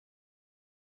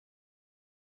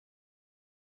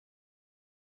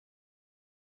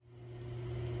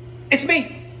It's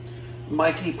me,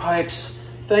 Mikey Pipes.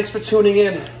 Thanks for tuning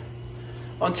in.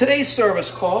 On today's service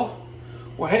call,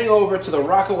 we're heading over to the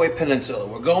Rockaway Peninsula.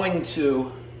 We're going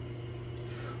to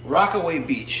Rockaway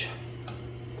Beach,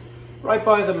 right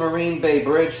by the Marine Bay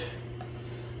Bridge.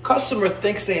 Customer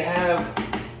thinks they have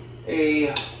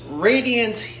a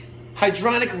radiant,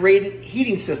 hydronic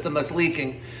heating system that's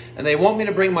leaking, and they want me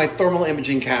to bring my thermal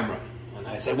imaging camera. And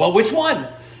I said, well, which one?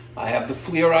 I have the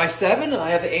FLIR i7 and I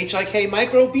have the HIK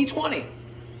Micro B20.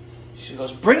 She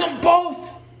goes, bring them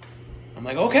both. I'm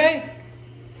like, okay.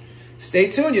 Stay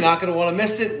tuned, you're not gonna wanna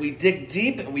miss it. We dig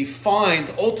deep and we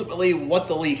find ultimately what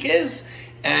the leak is,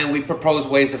 and we propose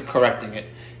ways of correcting it.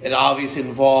 It obviously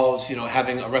involves,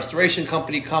 having a restoration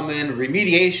company come in,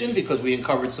 remediation, because we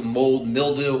uncovered some mold,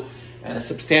 mildew, and a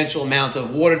substantial amount of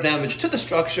water damage to the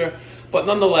structure. But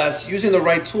nonetheless, using the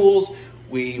right tools,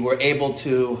 we were able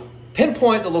to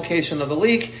pinpoint the location of the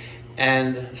leak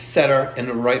and set her in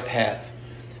the right path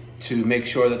to make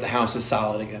sure that the house is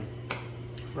solid again.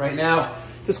 Right now,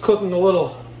 just cooking a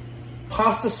little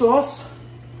pasta sauce.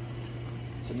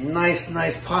 It's a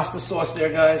nice pasta sauce there,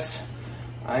 guys.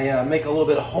 I make a little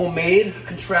bit of homemade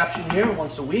contraption here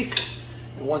once a week.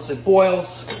 And once it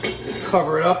boils, we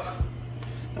cover it up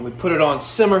and we put it on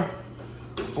simmer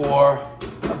for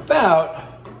about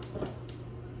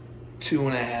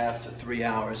 2.5 to 3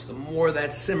 hours. The more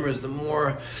that simmers, the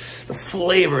more the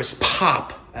flavors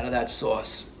pop out of that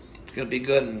sauce. It's gonna be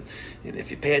good, and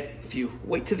if you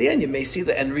wait to the end, you may see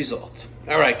the end result.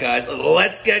 All right, guys,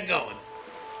 let's get going.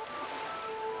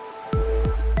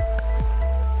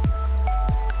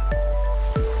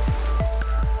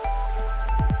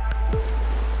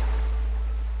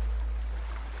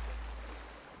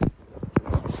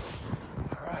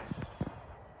 All right,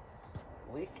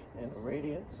 leak in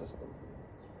radiant system.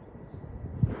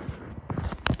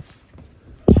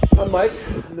 I'm Mike,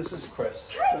 and this is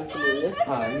Chris. Hi, nice to meet you.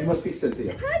 Hi, you must be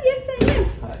Cynthia. Hi, yes I am.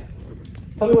 Hi.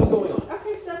 Tell me what's going on.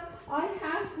 Okay, so I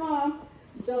have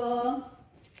the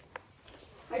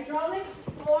hydraulic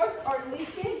floors are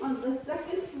leaking on the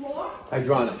second floor.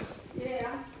 Hydronic.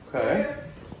 Yeah. Okay.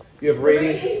 You have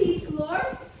radiant heat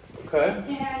floors. Okay.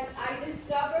 And I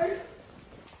discovered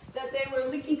that they were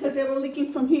leaking because they were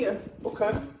leaking from here.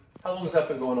 Okay. How long has that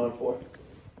been going on for?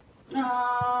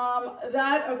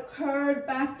 That occurred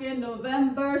back in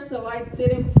November, so I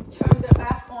didn't turn the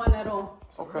back on at all.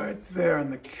 Okay, right there in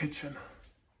the kitchen.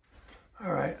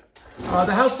 All right.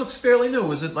 The house looks fairly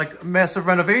new. Is it like a massive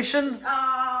renovation?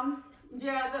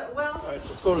 Yeah, well. All right, so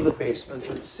let's go to the basement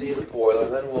and see the boiler.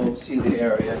 Then we'll see the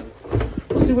area.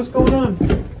 We'll see what's going on.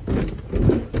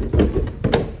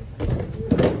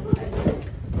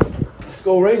 Let's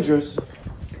go Rangers.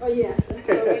 Oh yeah, let's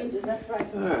go Rangers, that's right.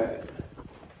 All right.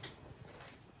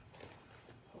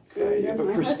 Okay, you have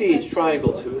a prestige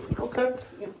triangle tooth. Okay,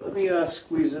 let me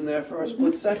squeeze in there for a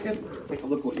split second. Take a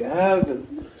look what you have.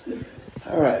 And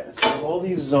all right, so I have all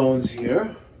these zones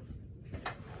here.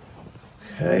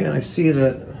 Okay, and I see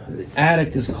that the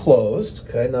attic is closed.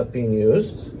 Okay, not being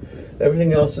used.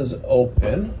 Everything else is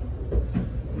open.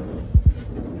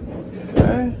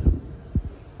 Okay.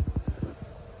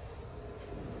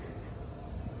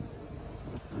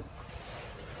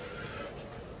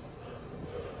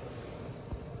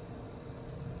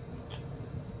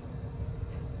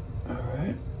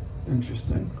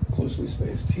 Interesting. Closely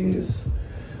spaced tees.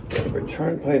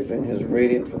 Return piping is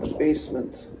radiant from the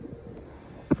basement.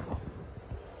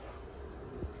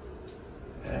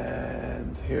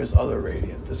 And here's other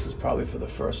radiant. This is probably for the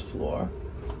first floor.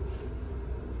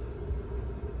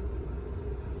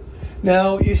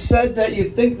 Now, you said that you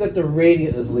think that the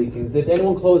radiant is leaking. Did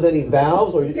anyone close any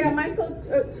valves? Or yeah, Michael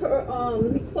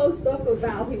he closed off a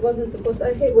valve. He wasn't supposed to.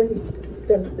 I hate when he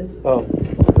does this. Oh.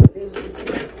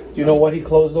 Do you know what he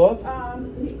closed off?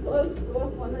 He closed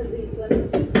off one of these. Let me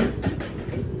see.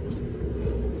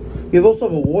 You also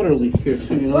have a water leak here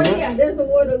too, you know that? Yeah, there's a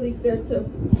water leak there too.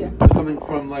 Yeah. Coming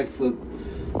from like the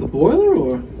boiler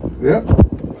or? Yep.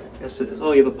 Yes it is.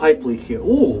 Oh, you have a pipe leak here.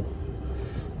 Ooh.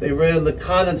 They ran the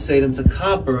condensate into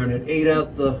copper and it ate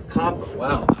out the copper.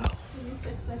 Wow. Can you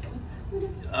fix that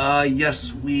too?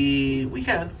 Yes, we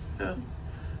can. Yeah.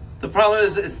 The problem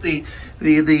is it's the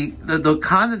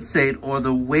condensate or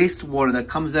the wastewater that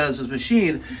comes out of this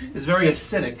machine is very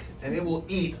acidic and it will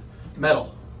eat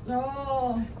metal.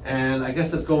 Oh. And I guess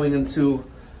that's going into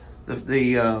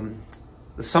the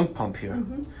sump pump here.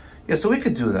 Mm-hmm. Yeah, so we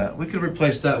could do that. We could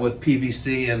replace that with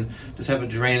PVC and just have it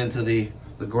drain into the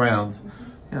ground.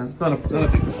 Yeah, it's not a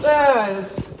big.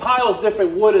 Tile's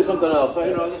different. Wood is something else. I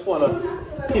just want to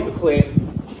keep it clean.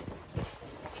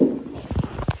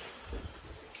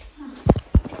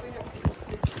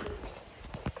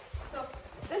 So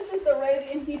this is the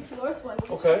one.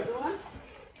 Okay.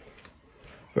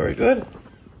 Very good.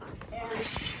 And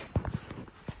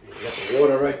You got the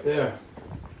water right there.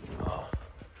 Oh.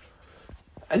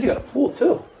 And you got a pool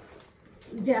too.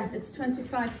 yeah, it's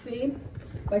 25 feet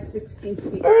by 16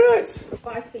 feet. Very nice.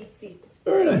 5 feet deep.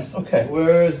 Very nice. Okay,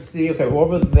 where's the, okay, we're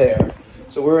over there.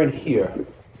 So we're in here.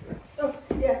 Oh,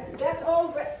 yeah, that's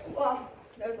all, well,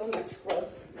 those are my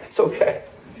scrubs. It's okay.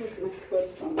 Here's my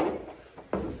scrubs from there.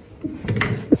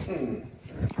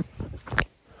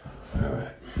 All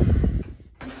right.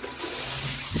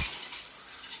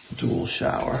 Dual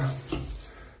shower.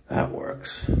 That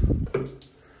works.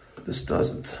 This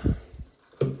doesn't.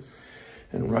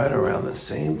 And right around the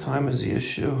same time as the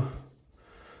issue,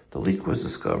 the leak was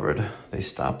discovered, they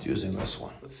stopped using this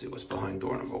one. Let's see what's behind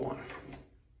door number 1.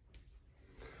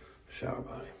 Shower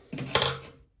body.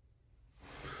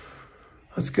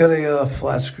 Let's get a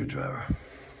flat screwdriver.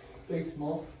 Big,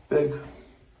 small? Big.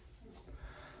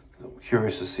 I'm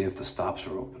curious to see if the stops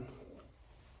are open.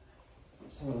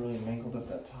 Someone really mangled up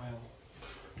that tile.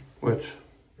 Which?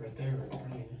 Right there, right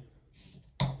there.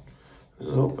 This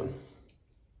is open.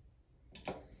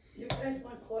 You guys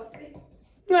want coffee?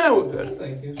 Nah, we're good.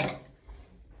 Thank you.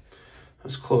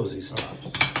 Let's close these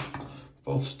stops.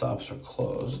 Both stops are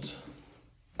closed.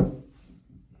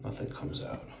 Nothing comes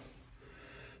out.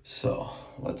 So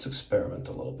let's experiment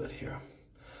a little bit here.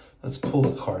 Let's pull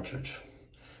the cartridge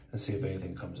and see if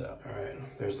anything comes out. All right,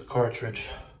 there's the cartridge.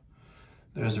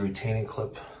 There's the retaining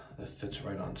clip that fits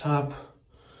right on top.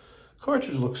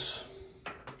 Cartridge looks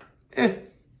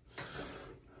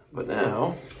But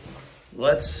now,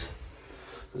 there's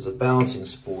a balancing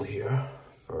spool here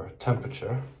for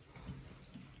temperature.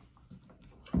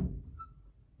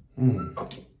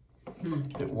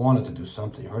 It wanted to do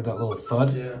something. You heard that little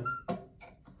thud? Yeah.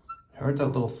 Heard that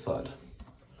little thud.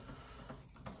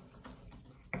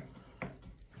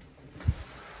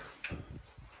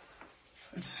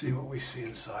 Let's see what we see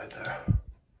inside there.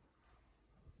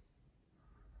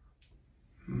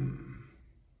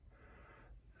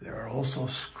 There are also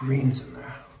screens in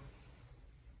there.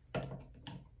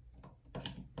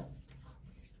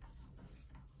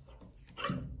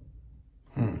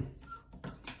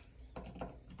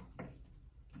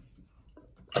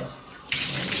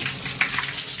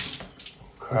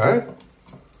 Okay.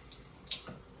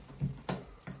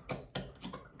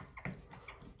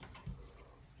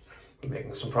 We're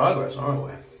making some progress, aren't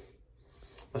we?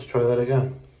 Let's try that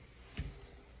again.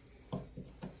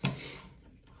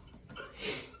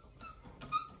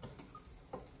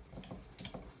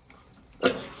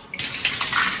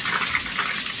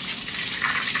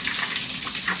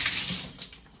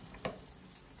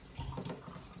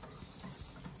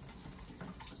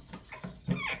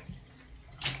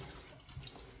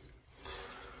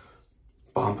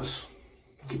 Bombas.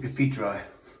 Keep your feet dry.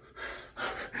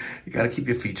 You gotta keep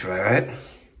your feet dry, right?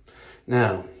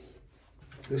 Now,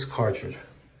 this cartridge.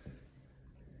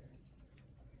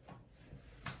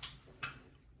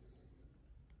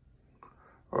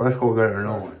 Let's go get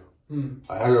another one.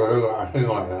 I think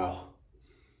I have.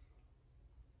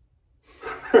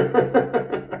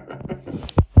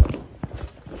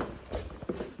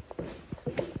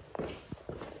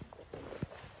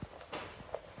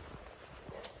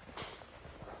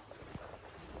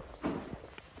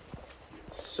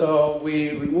 So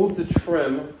we removed the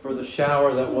trim for the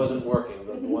shower that wasn't working,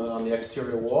 the one on the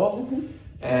exterior wall,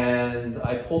 and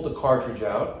I pulled the cartridge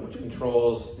out, which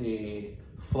controls the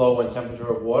flow and temperature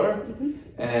of water,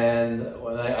 and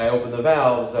when I opened the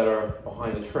valves that are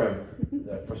behind the trim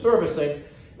for servicing,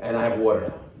 and I have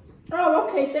water now. Oh,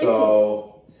 okay, thank you.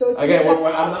 So again,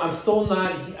 I'm still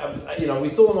not, we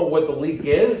still don't know what the leak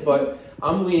is, but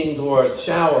I'm leaning towards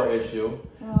shower issue,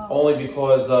 only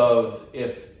because of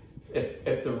if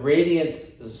the radiant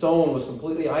zone was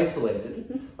completely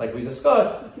isolated, like we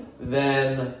discussed,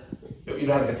 then you'd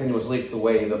have a continuous leak the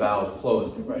way the valves are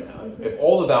closed right now. If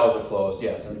all the valves are closed,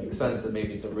 yes, it makes sense that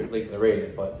maybe it's a leak in the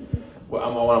radiant, but I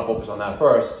want to focus on that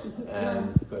first.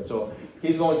 And good. So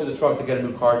he's going to the truck to get a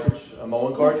new cartridge, a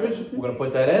mowing cartridge. We're going to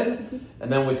put that in,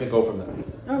 and then we can go from there.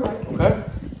 All right. Okay?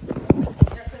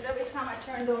 Because every time I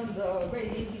turned on the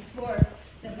radiant force,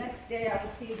 the next day I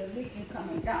would see the leaking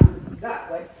coming down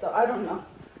that way. So I don't know.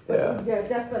 But yeah,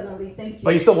 definitely. Thank you.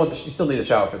 But you still need a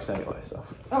shower fixed anyway, so.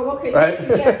 Oh, okay. Right?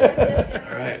 Yes.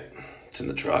 All right. It's in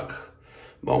the truck.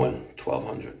 Mowing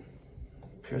 1200.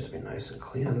 Appears to be nice and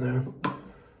clean in there.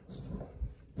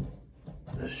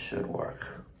 This should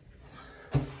work.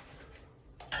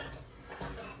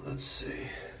 Let's see.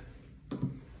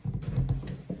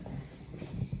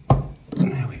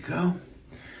 There we go.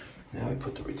 Now we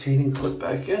put the retaining clip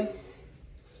back in.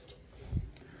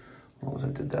 As long as I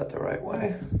did that the right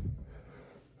way.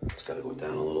 It's got to go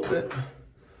down a little bit.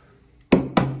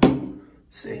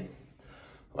 See?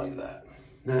 Like that.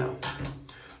 Now,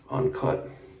 uncut,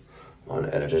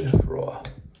 unedited, raw. I'm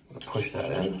going to push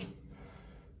that in.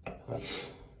 That's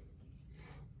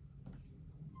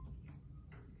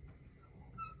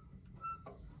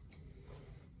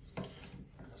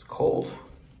cold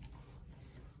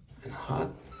and hot.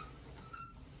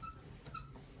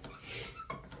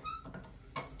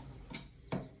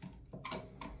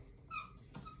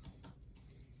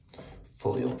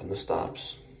 Fully open the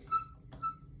stops.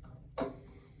 Okay,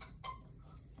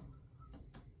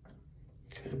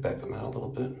 back them out a little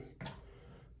bit.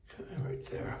 Okay, right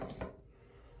there.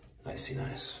 Nicey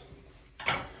nice.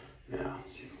 Now,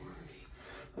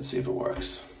 let's see if it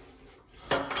works.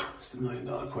 It's the $1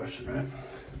 million question, right?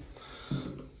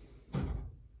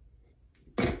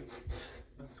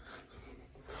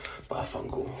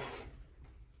 Bafungal.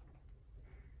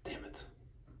 Damn it.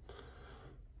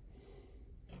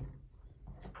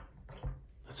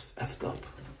 That's effed up.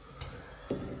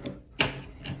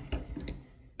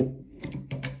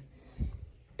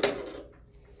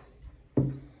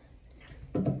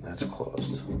 That's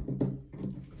closed.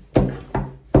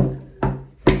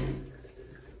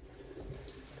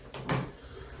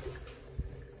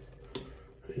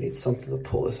 I need something to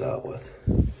pull this out with.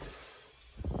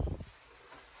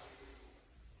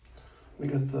 We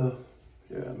got the,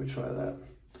 yeah, let me try that.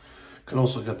 Can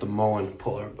also get the mowing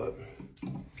puller, but.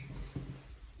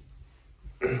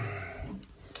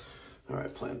 All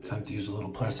right, time to use a little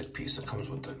plastic piece that comes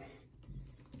with it.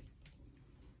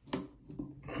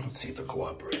 Let's see if it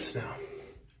cooperates now.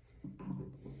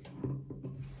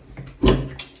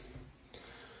 And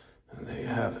there you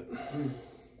have it.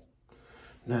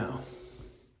 Now,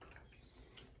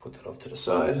 put that off to the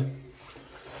side.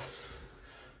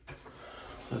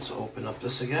 Let's open up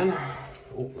this again.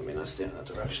 Oh, let me not stand that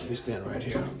direction. Let me stand right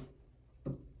here.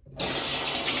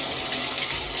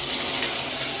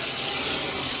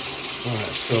 All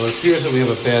right, so it appears that we have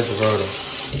a bad diverter.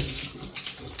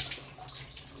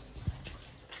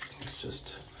 Let's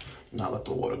just not let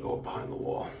the water go behind the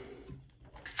wall.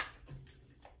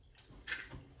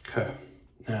 Okay,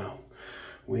 now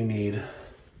we need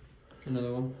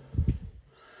another one.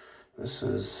 This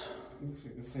is. Looks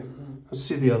like the same one. Let's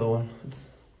see the other one.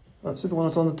 Let's see the one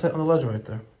that's on the ledge right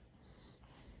there.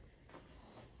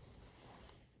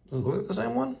 Does it look like the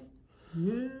same one?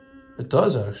 Yeah. It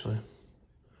does actually.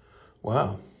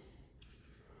 Wow.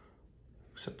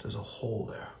 Except there's a hole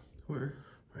there. Where?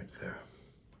 Right there.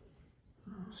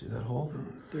 See that hole?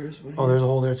 There's one. Oh, there's a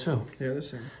hole there too. Yeah, the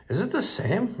same. Is it the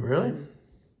same? Really?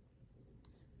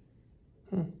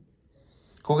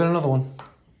 Go get another one.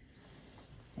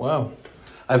 Wow.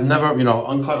 I've never,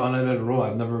 uncut, unedited raw.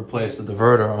 I've never replaced a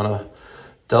diverter on a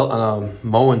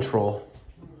mowing troll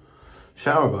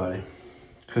shower body.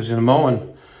 Because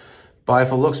mowing, buy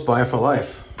for looks, buy for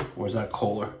life. Or is that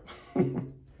Kohler?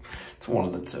 It's one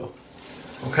of the two.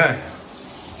 Okay.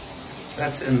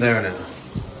 That's in there now.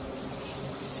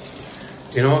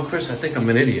 You know what, Chris? I think I'm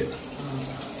an idiot.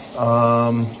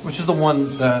 Which is the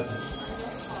one that...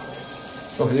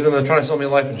 Okay, you're going to try to sell me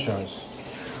life insurance.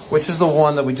 Which is the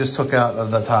one that we just took out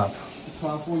of the top? The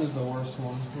top one is the worst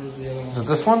one. Where's the other one? Is it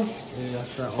this one? Yeah,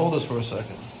 that's that one. Hold this for a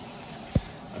second.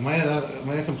 Am I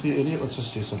a complete idiot? Let's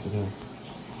just see something here.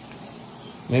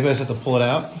 Maybe I just have to pull it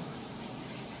out.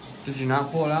 Did you not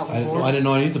pull it out before? I didn't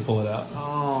know I need to pull it out.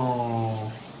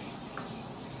 Oh.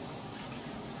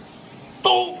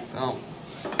 Oh! Oh.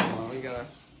 Well, we gotta...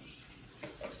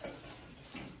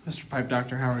 Mr. Pipe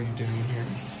Doctor, how are you doing here?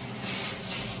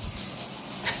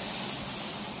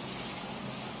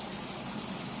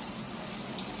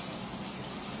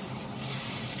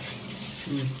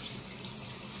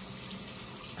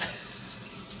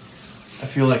 I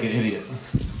feel like an idiot.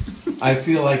 I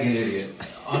feel like an idiot.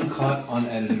 Uncut,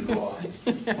 unedited raw.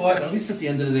 But at least at the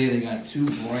end of the day, they got two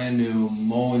brand new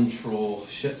mowing troll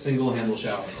single handle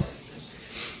shower cartridges.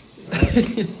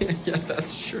 Yeah,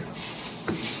 that's true.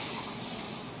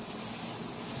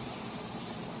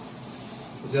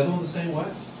 Is the other one the same way?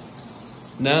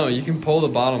 No, you can pull the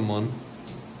bottom one.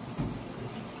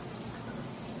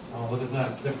 Oh, look at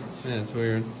that. It's different. Yeah, it's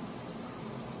weird.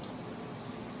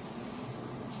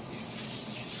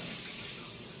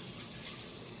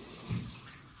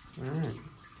 Alright.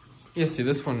 Yeah, see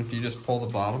this one, if you just pull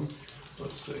the bottom.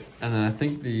 Let's see. And then I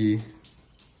think the...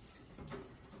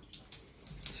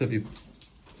 So if you...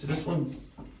 So this one...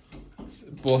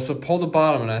 Well, so pull the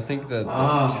bottom, and I think the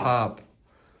top...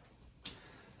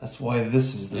 That's why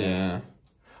this is there. Yeah.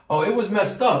 Oh, it was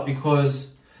messed up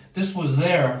because this was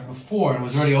there before and it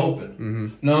was already open. Mm-hmm.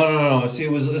 No. See,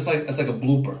 it's like a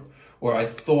blooper where I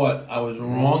thought I was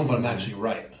wrong, but I'm actually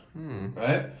right.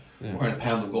 Right? Yeah. We're in a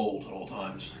pound of gold at all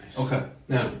times. Nice. Okay,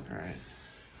 now, All right.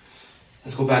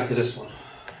 let's go back to this one.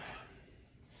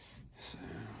 So,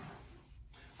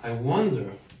 I wonder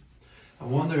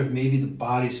if maybe the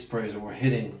body sprays that we're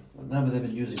hitting, now that they've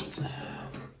been using it since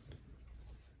then.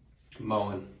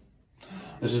 Mowing.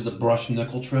 This is the brushed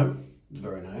nickel trim. It's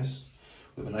very nice.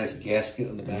 We have a nice gasket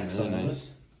on the back side of it.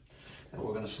 And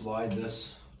we're going to slide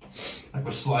this like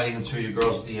we're sliding into your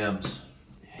girl's DMs.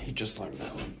 yeah, you just learned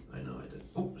that one. I know I did.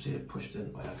 Oh, see, I pushed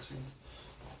in by accident.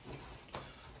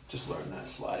 Just learned that,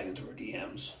 sliding into her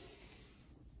DMs.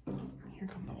 Here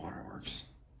come the waterworks.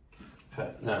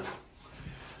 Okay, now,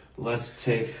 let's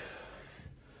take,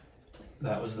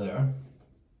 that was there.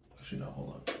 Actually, no, hold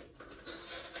on.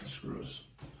 The screws.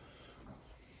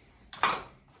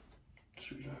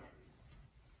 Screwdriver.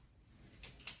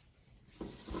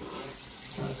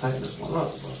 Trying to tighten this one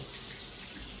up, but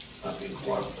not being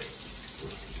cooperative.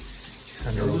 He's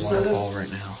under a waterfall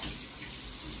right now.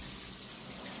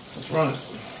 Let's run it.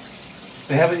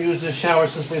 They haven't used this shower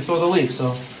since they saw the leak, so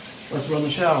let's run the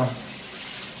shower.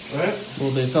 Right?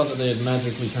 Well, they felt that they had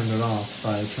magically turned it off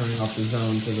by turning off the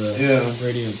zone to the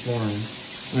radiant flooring.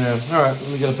 Yeah. All right. Let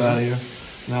me get up out of here.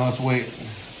 Now let's wait.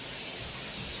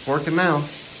 Working now.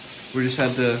 We just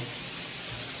had to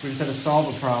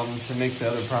solve a problem to make the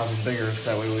other problem bigger.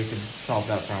 So that way we could solve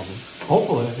that problem.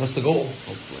 Hopefully, that's the goal.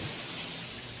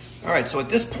 Hopefully. All right. So at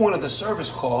this point of the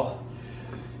service call,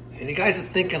 and you guys are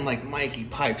thinking like, Mikey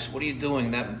Pipes, what are you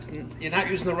doing? That you're not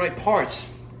using the right parts.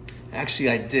 Actually,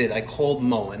 I did. I called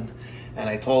Moen, and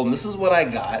I told him, this is what I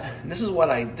got, and this is what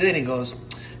I did. He goes,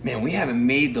 man, we haven't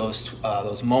made those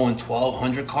Moen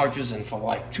 1200 cartridges in for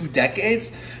like 2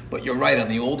 decades, but you're right, on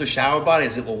the older shower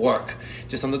bodies, it will work.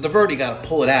 Just on the divert, you got to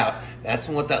pull it out. That's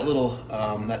what that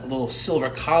little silver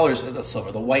collar is,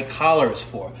 the white collar is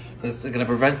for, because it's going to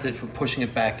prevent it from pushing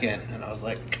it back in. And I was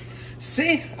like,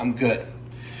 see, I'm good.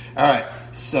 All right,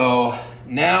 so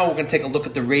now we're going to take a look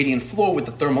at the radiant floor with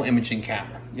the thermal imaging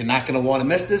camera. You're not going to want to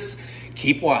miss this.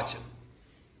 Keep watching.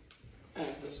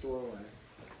 This doorway.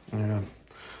 Yeah.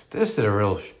 This did a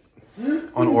real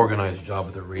unorganized job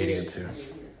with the radiant too.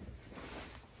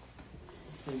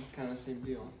 Same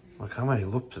deal. Look how many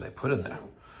loops did they put in there.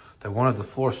 They wanted the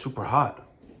floor super hot.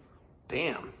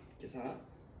 Damn. It's hot.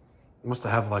 Must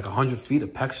have like 100 feet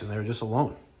of PEX in there just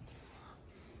alone.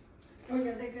 Oh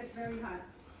yeah, they get very hot.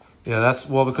 Yeah, that's,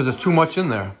 well, because there's too much in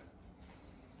there.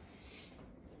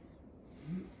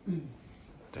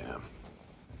 Damn.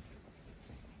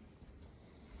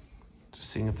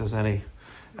 Just seeing if there's any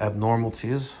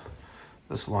abnormalities.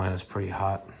 This line is pretty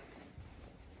hot.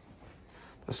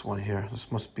 This one here,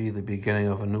 this must be the beginning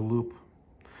of a new loop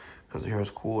because here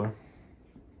it's cooler.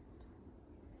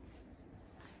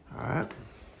 All right.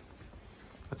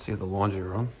 Let's see the laundry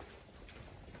room.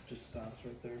 Just stops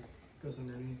right there. Goes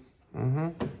underneath.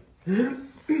 Mm-hmm.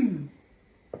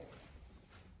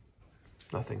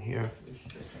 Nothing here.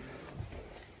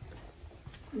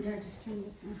 Yeah, just turn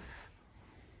this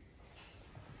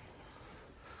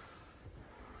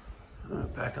one.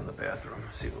 Back in the bathroom,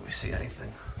 see if we see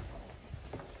anything.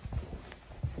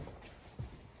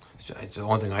 The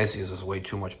only thing I see is there's way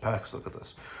too much PEX. Look at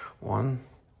this. 1,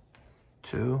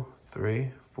 2,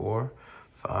 3, 4,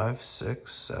 5,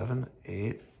 6, 7,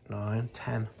 8, 9,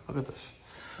 10. Look at this.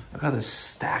 Look how this is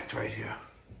stacked right here.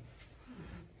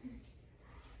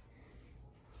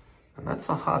 And that's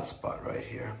a hot spot right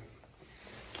here.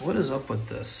 What is up with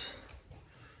this?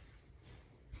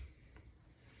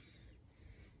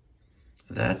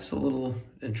 That's a little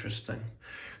interesting.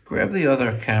 Grab the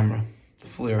other camera, the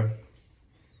FLIR.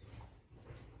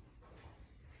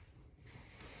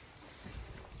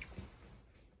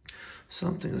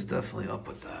 Something is definitely up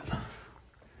with that.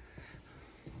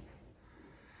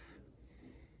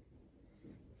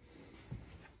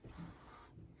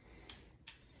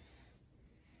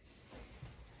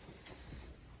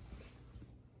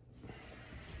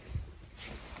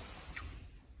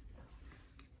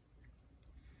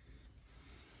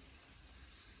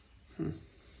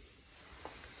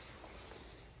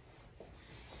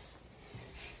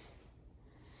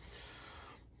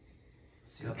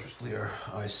 The other FLIR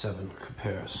i7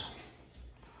 compares.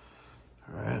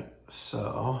 All right,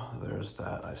 so there's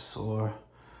that eyesore.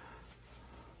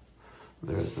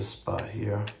 There's the spot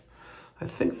here. I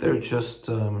think they're just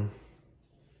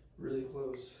Really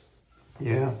close.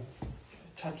 yeah.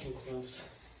 Touching close.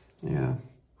 Yeah.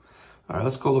 All right,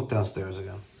 let's go look downstairs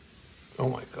again. Oh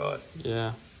my God.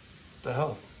 Yeah. What the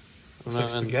hell? Looks No, like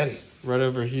spaghetti. Right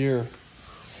over here.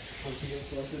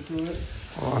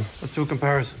 Hold on, let's do a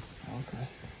comparison. Okay.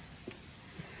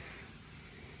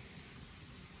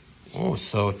 Oh,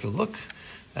 so if you look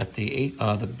at the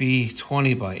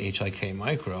B20 by HIK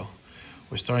Micro,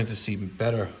 we're starting to see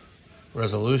better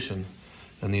resolution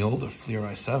than the older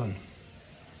FLIR i7.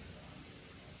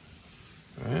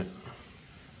 All right,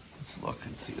 let's look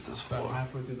and see at this floor. About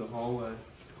halfway through the hallway.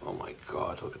 Oh my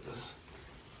God, look at this.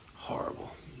 Horrible.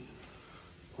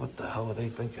 What the hell are they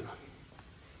thinking?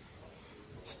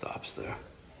 Stops there.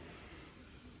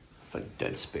 It's like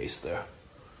dead space there.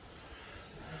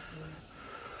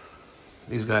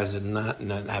 These guys did not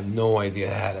have no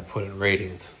idea how to put in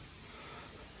radiant.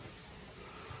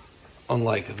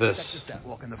 Unlike this.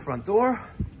 Walk in the front door,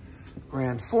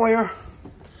 grand foyer.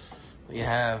 We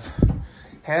have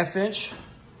 1/2 inch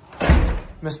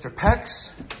Mr.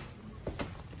 Pex,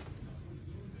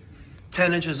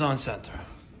 10 inches on center.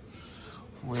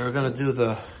 We're gonna do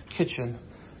the kitchen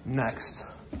next.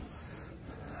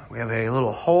 We have a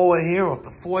little hallway here off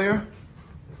the foyer.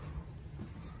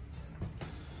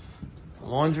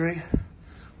 Laundry.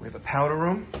 We have a powder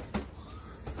room.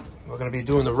 We're gonna be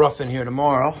doing the rough in here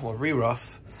tomorrow, or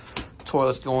re-rough.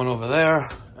 Toilet's going over there,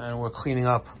 and we're cleaning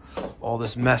up all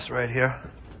this mess right here.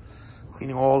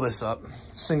 Cleaning all this up.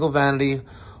 Single vanity,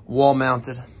 wall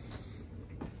mounted.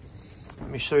 Let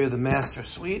me show you the master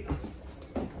suite.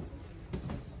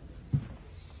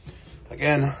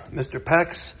 Again, Mr.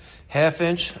 Pex, 1/2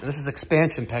 inch. And this is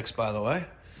expansion Pex, by the way.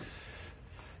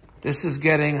 This is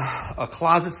getting a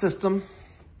closet system,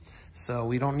 so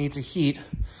we don't need to heat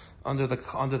under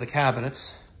the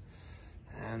cabinets.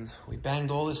 And we banged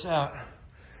all this out.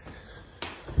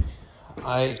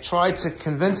 I tried to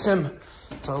convince him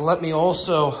to let me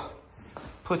also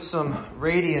put some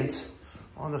radiant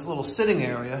on this little sitting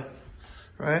area,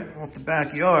 right, off the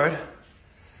backyard.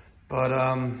 But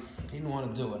he didn't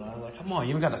want to do it. I was like, come on, you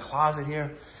even got a closet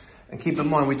here? And keep in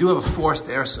mind, we do have a forced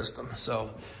air system. So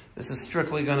this is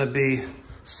strictly going to be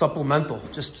supplemental,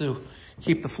 just to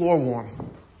keep the floor warm,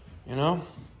 you know?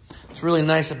 It's really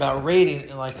nice about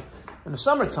radiant, like in the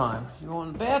summertime, you go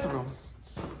in the bathroom,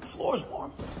 the floor's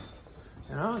warm.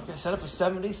 You know, you set up for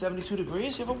 70, 72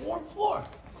 degrees, you have a warm floor.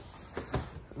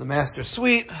 The master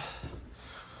suite,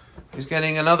 he's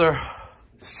getting another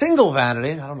single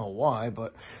vanity. I don't know why,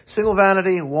 but single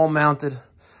vanity, wall mounted.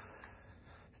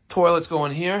 Toilet's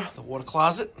going here, the water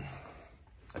closet.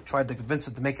 I tried to convince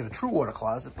him to make it a true water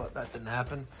closet, but that didn't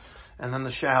happen. And then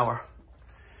the shower.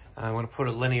 I'm going to put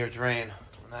a linear drain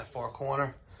in that far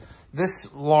corner.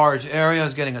 This large area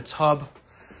is getting a tub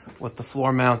with the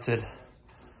floor mounted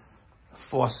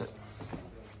faucet.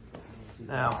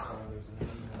 Now,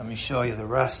 let me show you the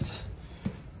rest.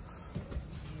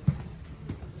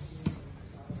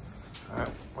 All right,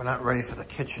 we're not ready for the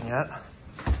kitchen yet,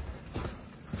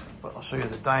 but I'll show you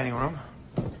the dining room.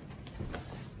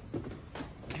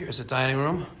 Here's the dining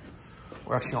room.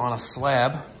 We're actually on a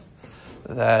slab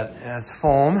that has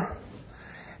foam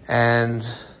and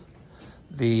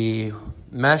the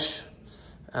mesh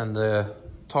and the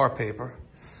tar paper.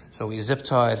 So we zip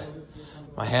tied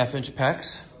my 1/2 inch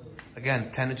Pex.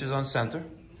 Again, 10 inches on center.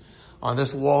 On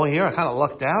this wall here, I kind of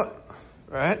lucked out,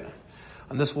 right?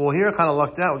 On this wall here, I kind of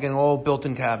lucked out. We're getting all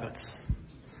built-in cabinets.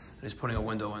 And he's putting a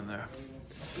window in there.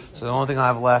 So the only thing I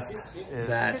have left is...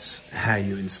 That's how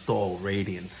you install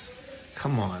radiant.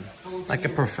 Come on, like a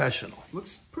professional.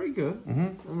 Looks pretty good.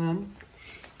 And then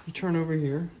you turn over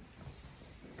here.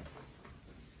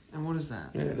 And what is that?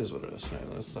 Yeah, it is what it is. Yeah,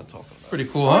 let's not talk about it. Pretty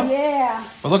cool, huh? Oh, yeah.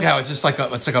 But look how it's just like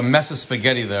a mess of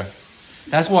spaghetti there.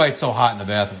 That's why it's so hot in the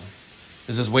bathroom.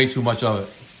 There's just way too much of it.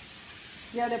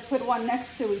 Yeah, they put one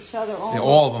next to each other.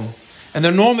 All of them. And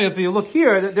then normally, if you look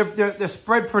here, they're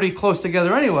spread pretty close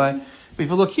together anyway. But if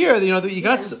you look here, you know, you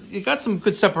got some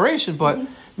good separation, but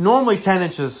normally 10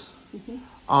 inches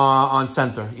on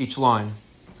center, each line.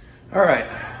 All right.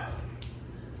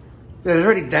 There's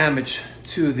already damage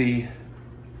to the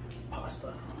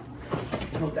pasta.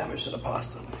 No damage to the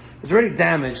pasta. There's already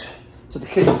damage to the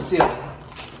kitchen ceiling.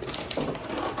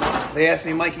 They asked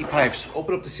me, Mikey Pipes,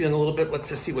 open up the ceiling a little bit. Let's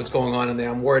just see what's going on in there.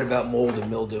 I'm worried about mold and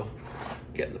mildew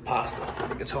getting the pasta,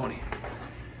 rigatoni.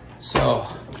 So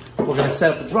we're going to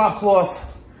set up the drop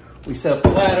cloth. We set up the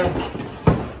ladder.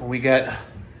 When we get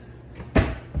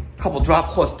a couple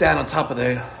drop cloths down on top of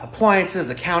the appliances,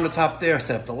 the countertop there,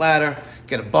 set up the ladder,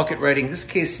 get a bucket ready. In this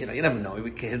case, you know, you never know.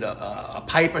 We could hit a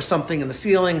pipe or something in the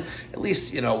ceiling. At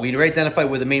least, you know, we'd identify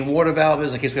where the main water valve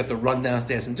is in case we have to run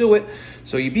downstairs and do it.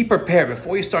 So you be prepared.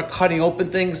 Before you start cutting open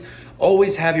things,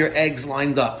 always have your eggs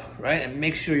lined up, right? And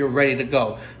make sure you're ready to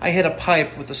go. I hit a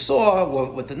pipe with a saw,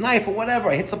 or with a knife or whatever.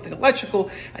 I hit something electrical.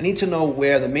 I need to know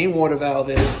where the main water valve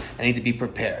is. I need to be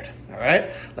prepared, all right?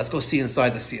 Let's go see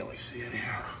inside the ceiling. See in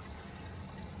here.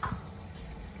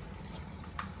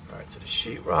 All right, so the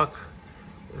sheetrock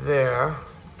there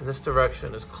in this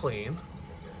direction is clean.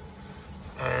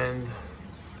 And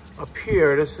up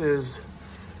here, this has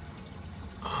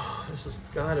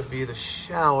gotta be the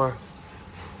shower,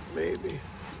 maybe.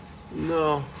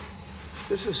 No,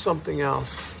 this is something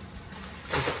else.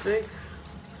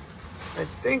 I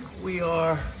think we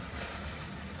are,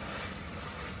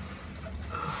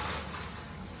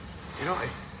 I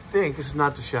think this is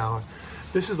not the shower.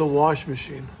 This is the wash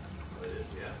machine. It is,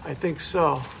 yeah. I think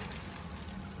so.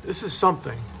 This is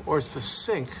something, or it's the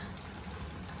sink.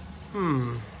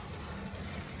 Over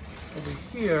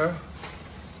here,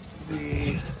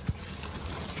 the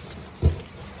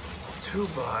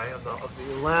 2x of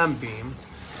the lam beam.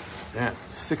 Yeah,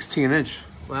 16-inch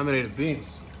laminated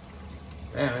beams.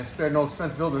 Damn, I spared no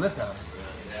expense building this house.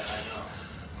 Yeah,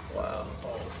 I know. Wow. Oh,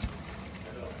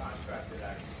 I know a contractor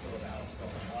that actually filled out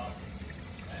going up,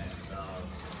 and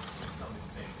told me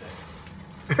the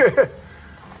same thing.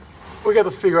 We got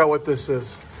to figure out what this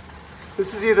is.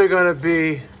 This is either going to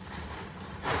be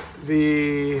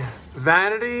the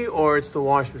vanity or it's the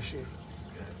wash machine.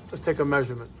 Let's take a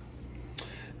measurement.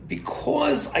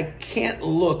 Because I can't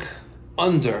look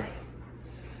under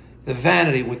the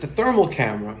vanity with the thermal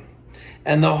camera,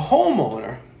 and the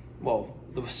homeowner, well,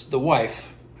 the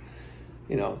wife,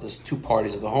 there's two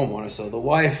parties of the homeowner, so the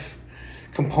wife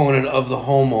component of the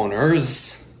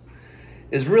homeowners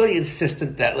is really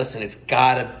insistent that, listen, it's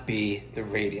gotta be the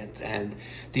radiant. And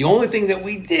the only thing that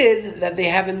we did that they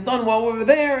haven't done while we were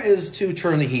there is to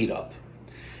turn the heat up.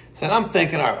 So I'm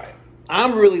thinking, all right,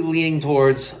 I'm really leaning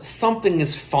towards something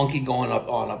is funky going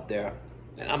on up there.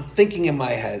 And I'm thinking in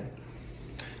my head,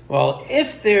 well,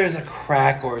 if there's a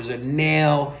crack or there's a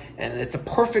nail and it's a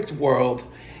perfect world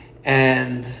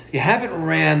and you haven't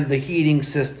ran the heating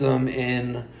system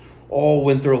in all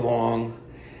winter long,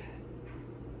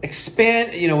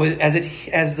 expand,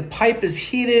 as the pipe is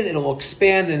heated, it'll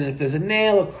expand, and if there's a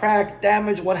nail, a crack,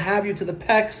 damage, what have you to the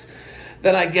PEX,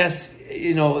 then I guess,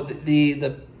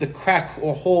 the crack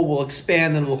or hole will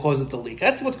expand and it will cause it to leak.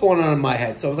 That's what's going on in my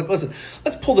head. So I was like, listen,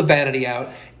 let's pull the vanity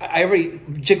out. I already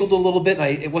jiggled a little bit,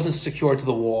 and it wasn't secured to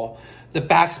the wall. The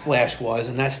backsplash was,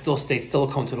 and that still stayed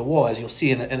silicone to the wall, as you'll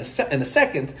see in a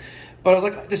second. But I was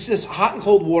like, this hot and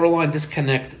cold water line,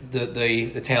 disconnect the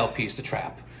tailpiece, the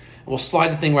trap. We'll slide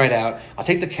the thing right out. I'll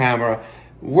take the camera.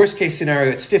 Worst case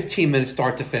scenario, it's 15 minutes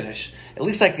start to finish. At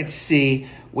least I could see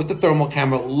with the thermal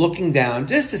camera looking down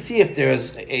just to see if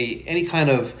there's any kind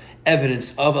of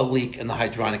evidence of a leak in the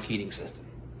hydronic heating system.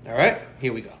 All right,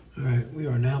 here we go. All right, we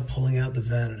are now pulling out the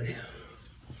vanity.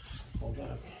 Hold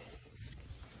on.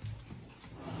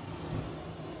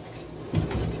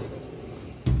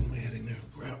 Am I heading there?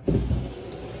 Grab.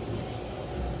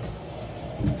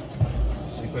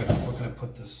 See, where can I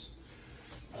put this?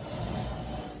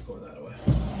 Let's go that way.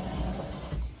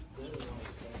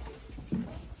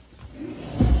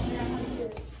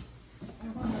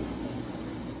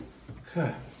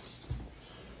 Okay.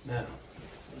 Now,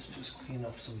 let's just clean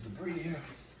up some debris here.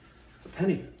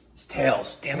 Penny, it's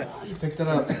tails, damn it. You picked it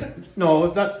up. No,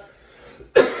 that.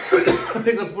 I picked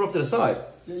it up and put it off to the side.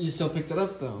 You still picked it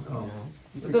up though. Oh.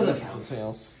 Yeah. It doesn't count.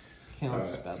 Tails.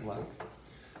 Counts, Right. Bad luck.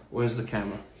 Where's the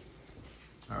camera?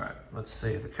 All right, let's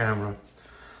see the camera.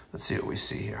 Let's see what we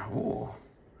see here. Ooh,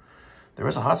 there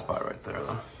is a hot spot right there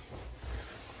though.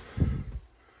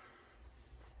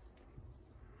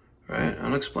 Right,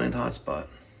 unexplained hot spot.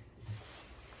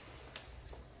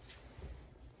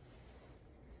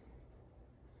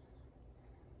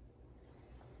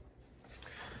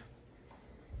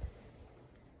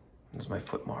 There's my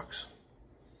foot marks.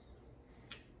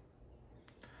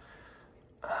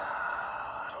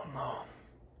 I don't know.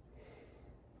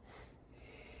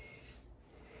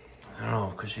 I don't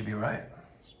know, could she be right?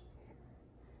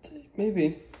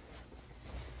 Maybe.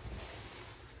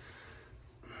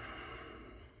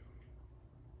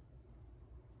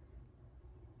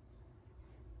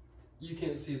 You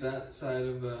can't see that side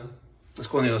of Let's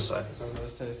go on the other side. So I'm gonna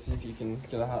say, see if you can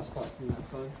get a hot spot from that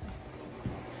side.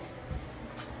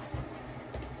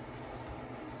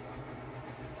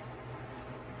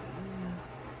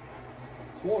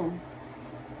 It's warm.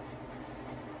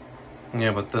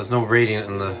 Yeah, but there's no radiant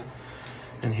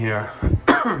in here.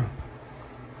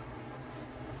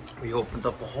 We opened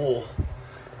up a hole,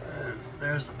 and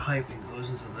there's the piping goes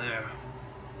into there.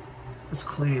 It's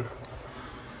clean.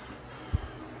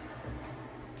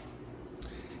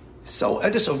 So I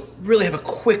just really have a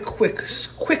quick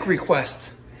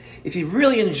request. If you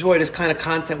really enjoy this kind of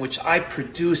content, which I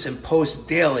produce and post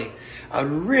daily, I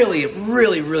would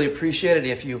really appreciate it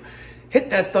if you hit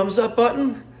that thumbs up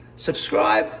button,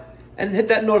 subscribe, and hit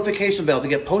that notification bell to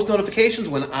get post notifications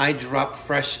when I drop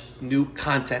fresh new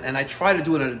content. And I try to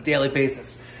do it on a daily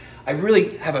basis. I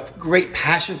really have a great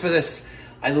passion for this.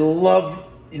 I love,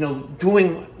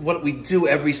 doing what we do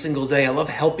every single day. I love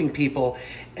helping people,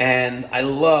 and I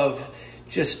love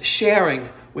just sharing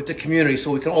with the community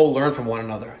so we can all learn from one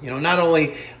another. Not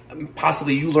only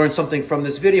possibly you learn something from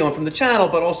this video and from the channel,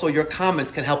 but also your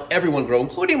comments can help everyone grow,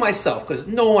 including myself, because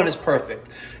no one is perfect.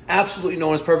 Absolutely no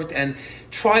one is perfect, and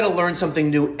try to learn something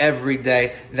new every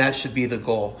day. That should be the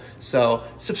goal. So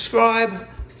subscribe,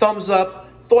 thumbs up,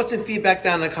 thoughts and feedback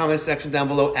down in the comment section down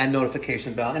below, and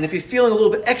notification bell. And if you're feeling a little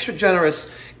bit extra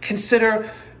generous, consider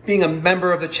being a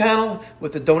member of the channel.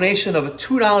 With a donation of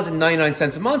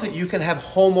 $2.99 a month, you can have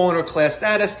homeowner class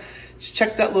status. Just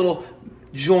check that little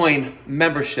join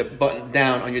membership button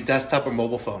down on your desktop or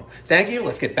mobile phone. Thank you.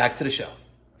 Let's get back to the show.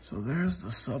 So there's the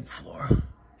subfloor.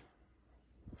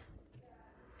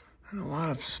 And a lot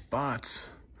of spots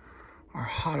are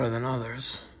hotter than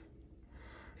others.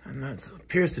 And that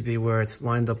appears to be where it's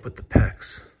lined up with the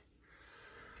pecs.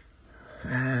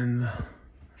 And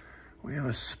we have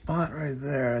a spot right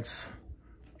there.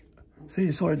 See,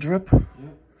 you saw a drip? Yeah.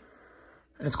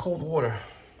 And it's cold water.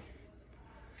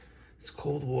 It's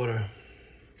cold water.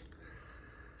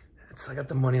 I got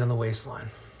the money on the waistline.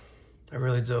 I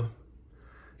really do.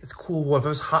 It's cool water. If it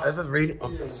was hot, if it rained,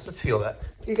 let's feel that.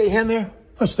 You got your hand there?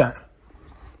 Touch that.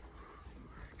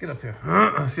 Get up here.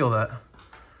 Feel that.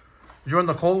 Did you run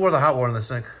the cold water or the hot water in the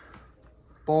sink?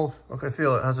 Both. Okay,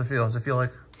 feel it. How's it feel? Does it feel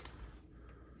like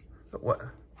what?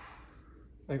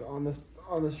 Like on this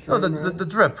drip? No, the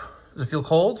drip. Does it feel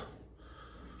cold?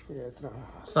 Yeah, it's not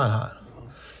hot. It's not hot. No.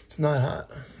 It's not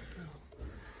hot.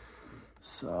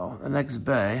 So the next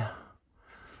bay.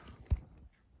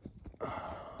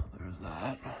 There's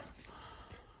that.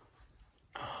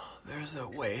 There's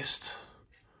that waste.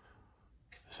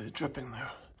 Is it dripping there?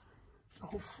 The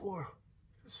whole floor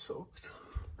is soaked.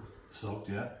 Soaked,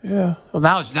 yeah? Yeah. Well,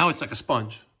 now it's like a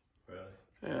sponge. Really?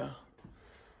 Yeah.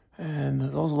 And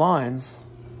those lines.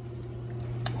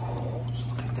 Oh, just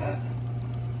look at that.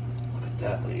 Look at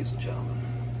that, ladies and gentlemen.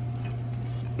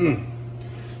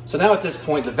 So now at this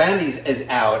point, the vanity is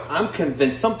out. I'm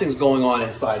convinced something's going on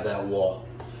inside that wall.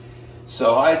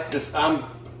 So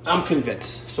I'm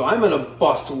convinced. So I'm gonna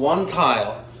bust one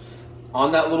tile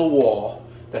on that little wall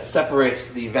that separates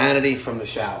the vanity from the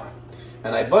shower.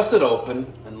 And I bust it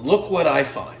open, and look what I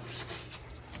find.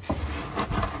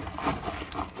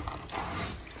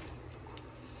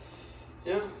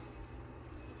 Yeah.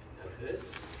 That's it?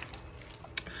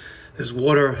 There's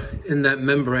water in that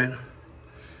membrane.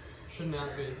 Should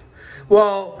not be.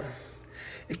 Well,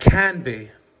 it can be.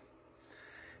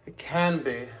 It can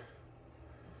be.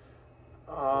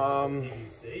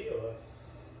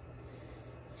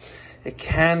 It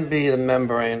can be the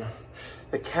membrane.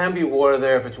 There can be water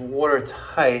there if it's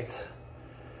watertight.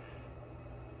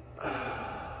 It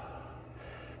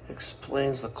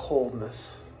explains the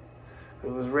coldness. If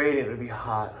it was radiant, it would be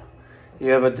hot. You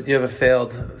have a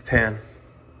failed pan.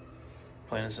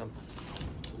 Plain and simple.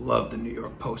 Love the New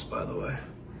York Post, by the way.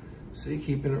 See,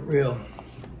 keeping it real.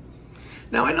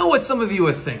 Now, I know what some of you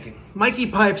are thinking. Mikey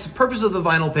Pipes, the purpose of the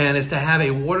vinyl pan is to have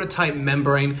a watertight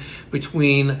membrane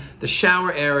between the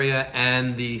shower area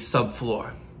and the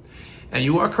subfloor. And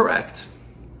you are correct.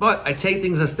 But I take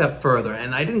things a step further,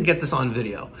 and I didn't get this on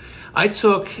video. I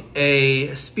took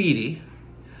a Speedy.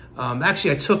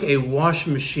 Actually, I took a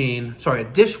a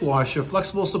dishwasher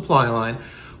flexible supply line,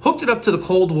 hooked it up to the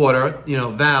cold water,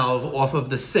 valve off of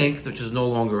the sink, which is no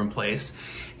longer in place.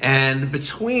 And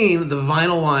between the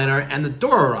vinyl liner and the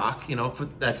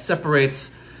Durarock, that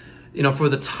separates, for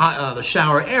the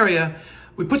shower area,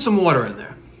 we put some water in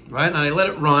there, right? And I let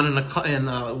it run in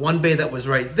one bay that was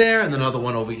right there and another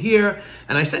one over here.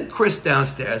 And I sent Chris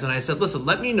downstairs and I said, listen,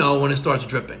 let me know when it starts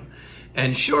dripping.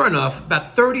 And sure enough,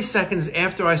 about 30 seconds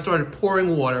after I started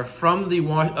pouring water from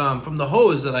the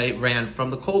hose that I ran from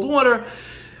the cold water,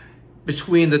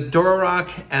 between the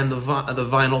Durarock and the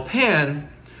vinyl pan,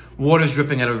 water's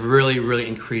dripping at a really, really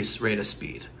increased rate of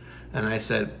speed. And I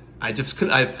said,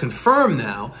 I've confirmed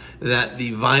now that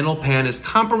the vinyl pan is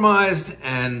compromised,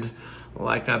 and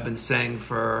like I've been saying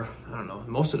for, I don't know,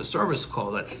 most of the service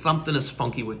call, that something is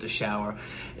funky with the shower.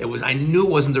 I knew it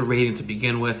wasn't the rating to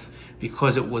begin with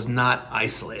because it was not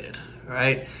isolated,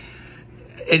 right?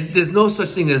 There's no such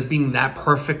thing as being that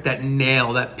perfect, that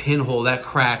nail, that pinhole, that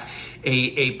crack.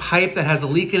 A pipe that has a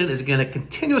leak in it is going to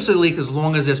continuously leak as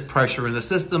long as there's pressure in the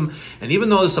system. And even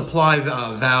though the supply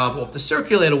valve off the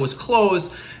circulator was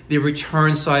closed, the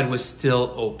return side was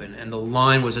still open and the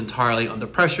line was entirely under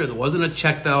pressure. There wasn't a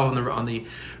check valve on the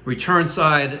return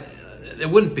side. it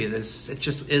wouldn't be. It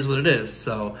just is what it is.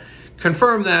 So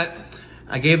confirm that.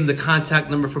 I gave them the contact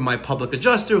number from my public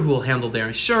adjuster who will handle their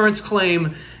insurance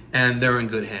claim, and they're in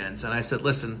good hands. And I said,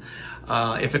 listen,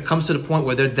 if it comes to the point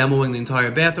where they're demoing the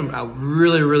entire bathroom, I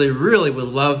really, really, really would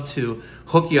love to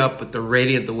hook you up with the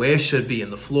radiant the way it should be in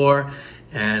the floor,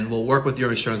 and we'll work with your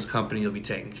insurance company. You'll be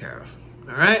taken care of.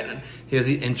 All right, and here's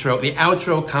the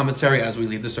outro commentary as we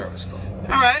leave the service call.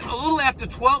 All right, a little after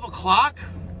 12 o'clock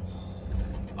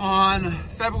on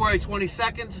February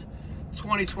 22nd,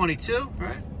 2022,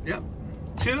 right? Yep,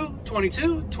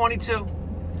 2/22/22.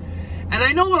 And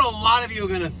I know what a lot of you are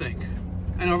gonna think.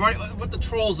 I know what the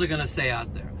trolls are gonna say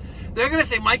out there. They're gonna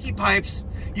say, Mikey Pipes,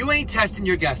 you ain't testing,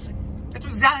 you're guessing. That's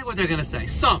exactly what they're gonna say,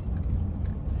 some.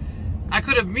 I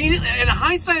could have immediately, and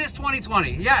hindsight is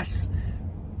 20/20, yes.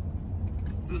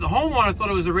 The homeowner thought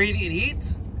it was a radiant heat.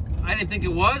 I didn't think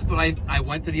it was, but I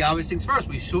went to the obvious things first.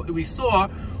 We saw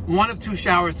one of 2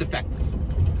 showers defective.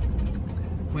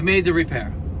 We made the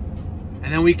repair.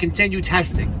 And then we continued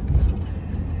testing.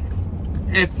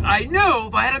 If I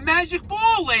had a magic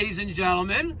ball, ladies and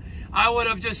gentlemen, I would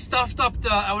have just stuffed up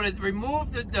I would have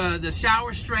removed the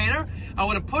shower strainer. I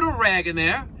would have put a rag in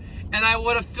there, and I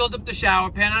would have filled up the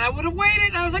shower pan, and I would have waited,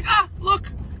 and I was like,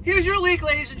 look, here's your leak,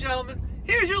 ladies and gentlemen.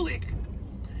 Here's your leak.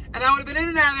 And I would have been in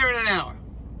and out of there in an hour.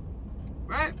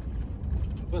 Right?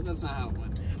 But that's not how it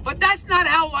went. But that's not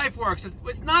how life works.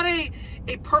 It's not a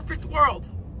perfect world.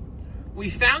 We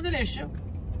found an issue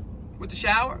with the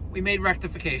shower. We made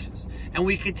rectifications. And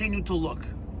we continue to look.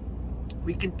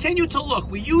 We continue to look.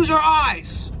 We use our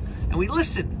eyes. And we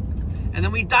listen. And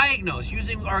then we diagnose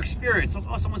using our experience.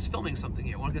 Oh, someone's filming something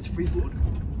here. Want to get some free food?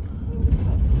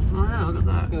 Oh, yeah, look at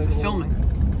that. Like They're filming.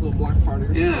 Little block party or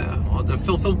something. Yeah, well, the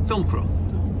film crew.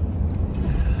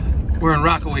 We're in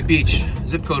Rockaway Beach,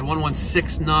 zip code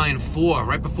 11694,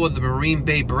 right before the Marine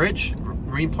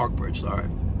Park Bridge, sorry.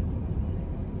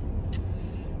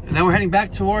 And now we're heading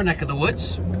back to our neck of the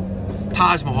woods,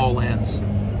 Taj Mahal lands.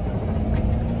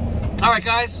 All right,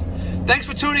 guys, thanks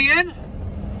for tuning in.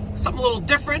 Something a little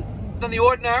different than the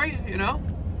ordinary, you know.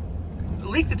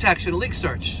 Leak detection, leak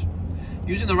search,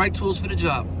 using the right tools for the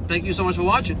job. Thank you so much for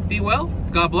watching. Be well,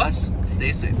 God bless,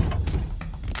 stay safe.